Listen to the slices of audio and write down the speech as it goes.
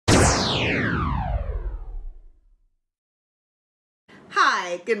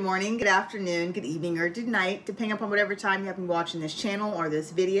Hi, good morning, good afternoon, good evening, or good night, depending upon whatever time you have been watching this channel or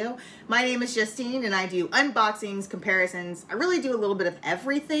this video. My name is Justine and I do unboxings, comparisons. I really do a little bit of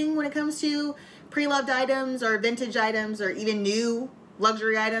everything when it comes to pre-loved items or vintage items or even new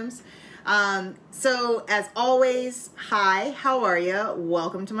luxury items. So as always, hi, how are you?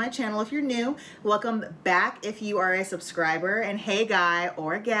 Welcome to my channel if you're new. Welcome back if you are a subscriber. And hey guy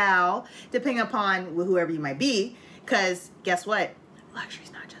or gal, depending upon whoever you might be, because guess what?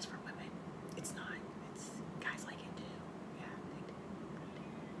 Luxury's not just for women. It's not. It's guys like it too. Yeah,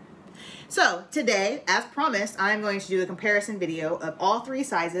 they do. So today, as promised, I'm going to do a comparison video of all three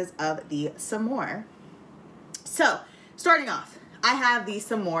sizes of the Saumur. So starting off, I have the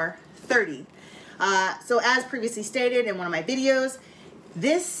Saumur 30. So as previously stated in one of my videos,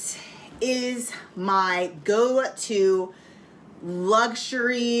 this is my go-to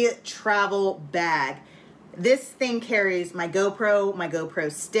luxury travel bag. This thing carries my GoPro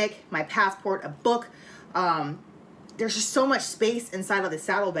stick, my passport, a book. There's just so much space inside of the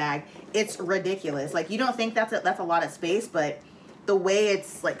saddlebag. It's ridiculous. Like, you don't think that's a lot of space, but the way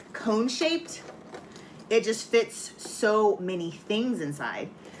it's like cone shaped, it just fits so many things inside.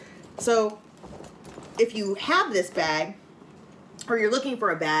 So if you have this bag or you're looking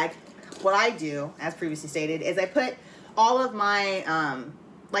for a bag, what I do, as previously stated, is I put all of my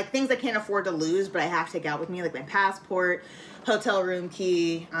like things I can't afford to lose, but I have to take out with me, like my passport, hotel room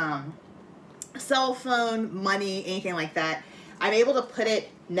key, cell phone, money, anything like that. I'm able to put it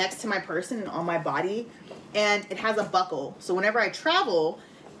next to my person and on my body, and it has a buckle. So whenever I travel,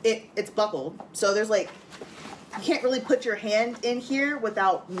 it's buckled. So there's like, you can't really put your hand in here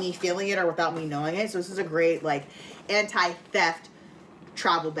without me feeling it or without me knowing it. So this is a great like anti-theft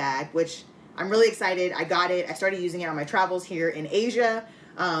travel bag, which I'm really excited. I got it. I started using it on my travels here in Asia.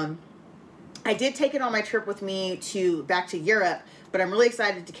 I did take it on my trip with me back to Europe, but I'm really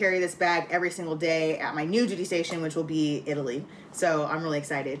excited to carry this bag every single day at my new duty station, which will be Italy. So I'm really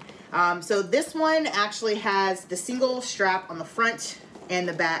excited. So this one actually has the single strap on the front and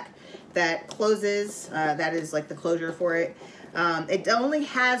the back that closes. That is like the closure for it. It only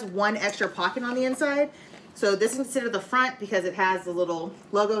has one extra pocket on the inside. So this is considered the front because it has the little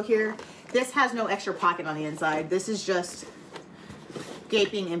logo here. This has no extra pocket on the inside. This is just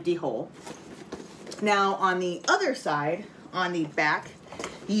gaping empty hole. Now on the other side, on the back,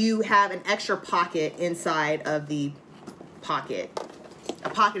 you have an extra pocket inside of the pocket. A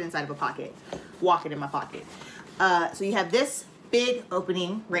pocket inside of a pocket. Walk it in my pocket. So you have this big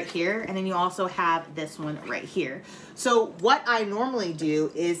opening right here, and then you also have this one right here. So what I normally do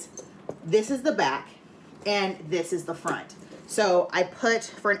is, this is the back and this is the front. So I put,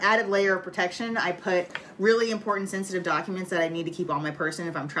 for an added layer of protection, I put really important sensitive documents that I need to keep on my person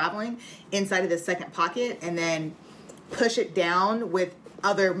if I'm traveling inside of this second pocket, and then push it down with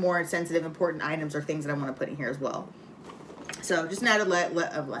other more sensitive important items or things that I want to put in here as well. So just an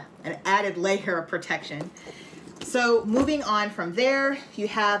added layer of protection. So moving on from there, you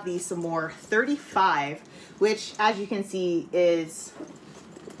have the Saumur 35, which as you can see is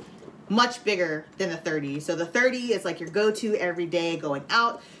much bigger than the 30. So the 30 is like your go-to every day going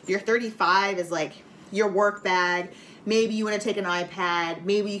out. Your 35 is like your work bag. Maybe you want to take an iPad.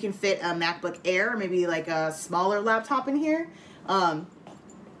 Maybe you can fit a MacBook Air, maybe like a smaller laptop in here.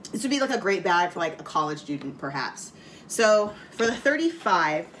 This would be like a great bag for like a college student perhaps. So for the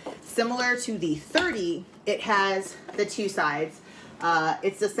 35, similar to the 30, it has the two sides.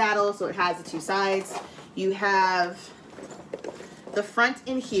 It's the saddle, so it has the two sides. You have the front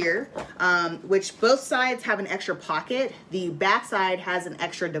in here, which both sides have an extra pocket. The back side has an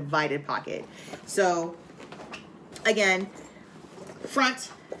extra divided pocket. So again, front,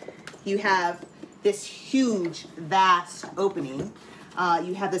 you have this huge, vast opening.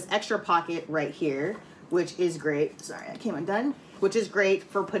 You have this extra pocket right here, which is great. Sorry, I came undone. Which is great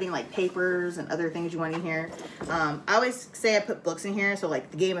for putting like papers and other things you want in here. I always say I put books in here, so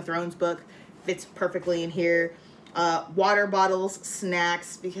like the Game of Thrones book fits perfectly in here. Water bottles,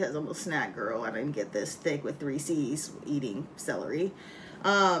 snacks, because I'm a snack girl. I didn't get this thick with 3 C's eating celery.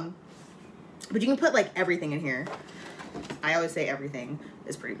 But you can put like everything in here. I always say everything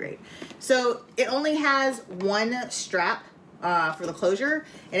is pretty great. So it only has one strap for the closure,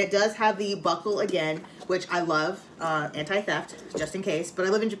 and it does have the buckle again, which I love, anti-theft, just in case. But I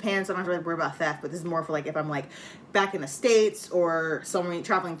live in Japan, so I don't have to worry about theft, but this is more for like if I'm like back in the States or somewhere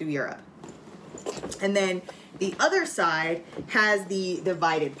traveling through Europe. And then the other side has the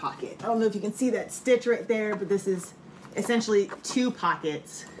divided pocket. I don't know if you can see that stitch right there, but this is essentially 2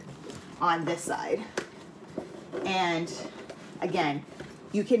 pockets on this side. And again,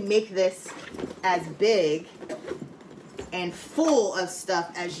 you can make this as big and full of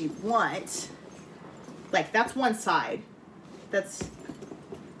stuff as you want. Like, that's one side.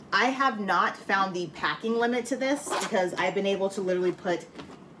 I have not found the packing limit to this because I've been able to literally put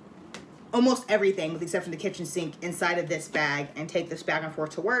almost everything, with the exception of the kitchen sink, inside of this bag and take this back and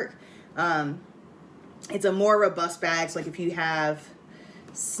forth to work. It's a more robust bag, so like if you have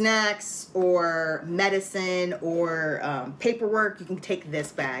snacks or medicine or paperwork, you can take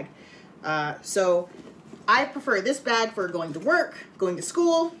this bag. So I prefer this bag for going to work, going to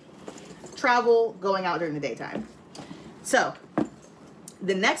school, travel, going out during the daytime. So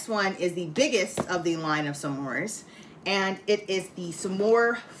the next one is the biggest of the line of Saumurs, and it is the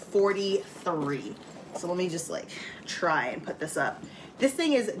Saumur 43. So let me just like try and put this up. This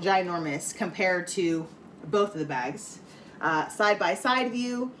thing is ginormous compared to both of the bags. Side by side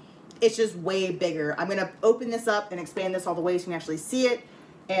view, it's just way bigger. I'm gonna open this up and expand this all the way so you can actually see it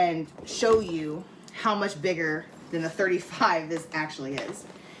and show you how much bigger than the 35 this actually is.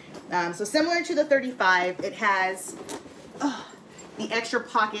 So similar to the 35, it has the extra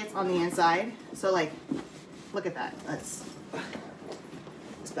pockets on the inside. So like, look at that. This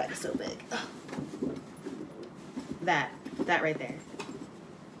bag is so big. That right there.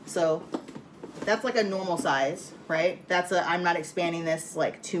 So that's like a normal size, right? I'm not expanding this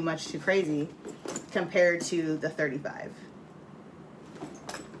like too much, too crazy compared to the 35.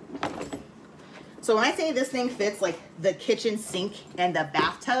 So when I say this thing fits like the kitchen sink and the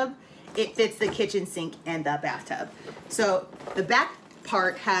bathtub, it fits the kitchen sink and the bathtub. So the back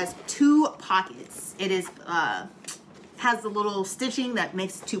part has two pockets. It is has the little stitching that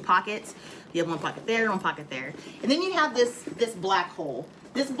makes two pockets. You have one pocket there, one pocket there. And then you have this black hole.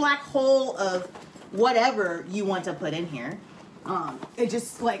 This black hole of whatever you want to put in here. It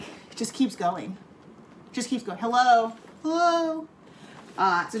just keeps going. Just keeps going. Hello, hello.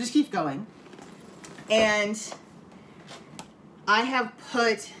 So just keeps going. And I have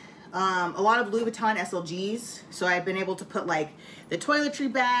put a lot of Louis Vuitton SLGs. So I've been able to put like the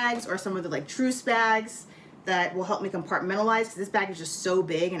toiletry bags or some of the like truce bags that will help me compartmentalize, because this bag is just so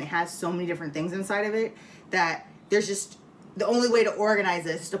big and it has so many different things inside of it that there's just, the only way to organize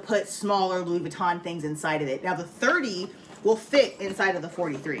this is to put smaller Louis Vuitton things inside of it. Now the 30 will fit inside of the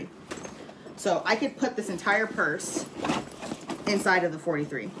 43. So I could put this entire purse inside of the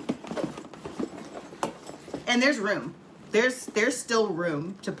 43. And there's room. There's still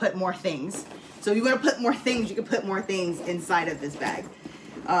room to put more things. So if you want to put more things, you can put more things inside of this bag.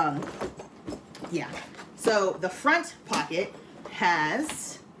 Yeah. So the front pocket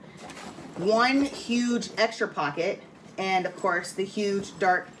has one huge extra pocket, and of course the huge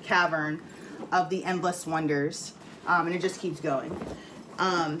dark cavern of the Endless Wonders, and it just keeps going.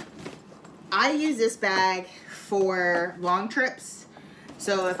 I use this bag for long trips.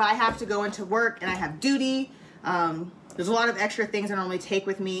 So if I have to go into work and I have duty, there's a lot of extra things I normally take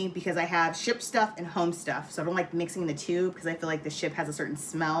with me because I have ship stuff and home stuff. So I don't like mixing the two because I feel like the ship has a certain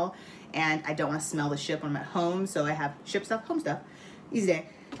smell and I don't want to smell the ship when I'm at home. So I have ship stuff, home stuff, easy day.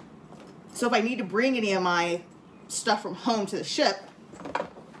 So if I need to bring any of my stuff from home to the ship,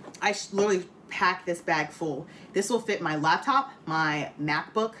 I literally pack this bag full. This will fit my laptop, my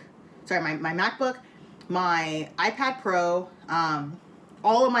MacBook, my MacBook, my iPad Pro,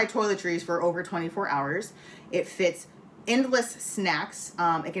 all of my toiletries for over 24 hours. It fits endless snacks.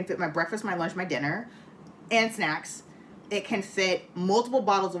 It can fit my breakfast, my lunch, my dinner, and snacks. It can fit multiple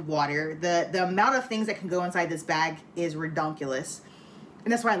bottles of water. The amount of things that can go inside this bag is redonkulous.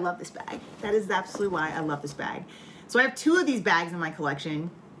 And that's why I love this bag. That is absolutely why I love this bag. So I have two of these bags in my collection.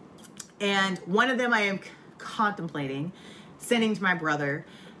 And one of them I am contemplating sending to my brother.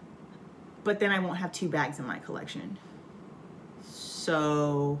 But then I won't have two bags in my collection.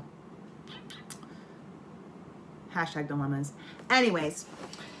 So, hashtag dilemmas. Anyways,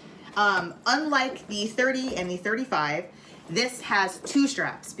 unlike the 30 and the 35, this has two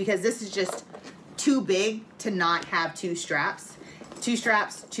straps because this is just too big to not have two straps. Two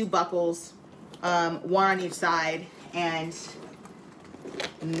straps, two buckles, one on each side, and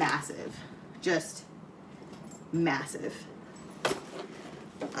massive. Just massive.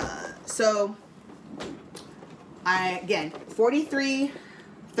 So, again, 43,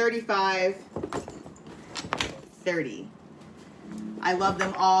 35, 30. I love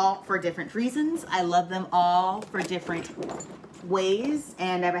them all for different reasons. I love them all for different ways,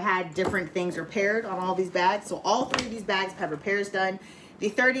 and I've had different things repaired on all these bags. So all three of these bags have had repairs done. The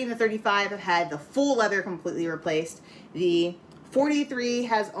 30 and the 35 have had the full leather completely replaced. The 43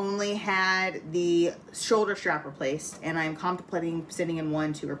 has only had the shoulder strap replaced, and I'm contemplating sending in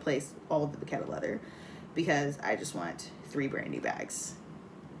one to replace all of the bucket leather because I just want 3 brand new bags.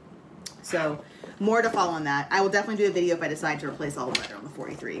 So more to follow on that. I will definitely do a video if I decide to replace all the leather on the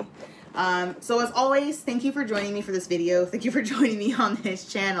 43. So as always, thank you for joining me for this video. Thank you for joining me on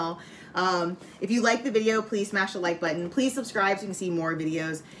this channel. If you like the video, please smash the like button. Please subscribe so you can see more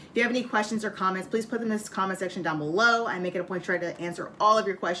videos. If you have any questions or comments, please put them in this comment section down below. I make it a point to try to answer all of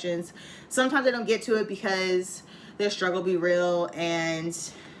your questions. Sometimes I don't get to it because the struggle be real and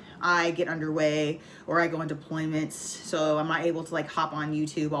I get underway or I go on deployments, so I'm not able to like hop on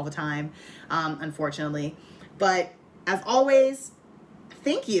YouTube all the time, unfortunately. But as always,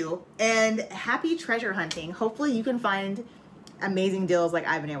 thank you and happy treasure hunting. Hopefully you can find amazing deals like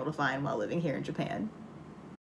I've been able to find while living here in Japan.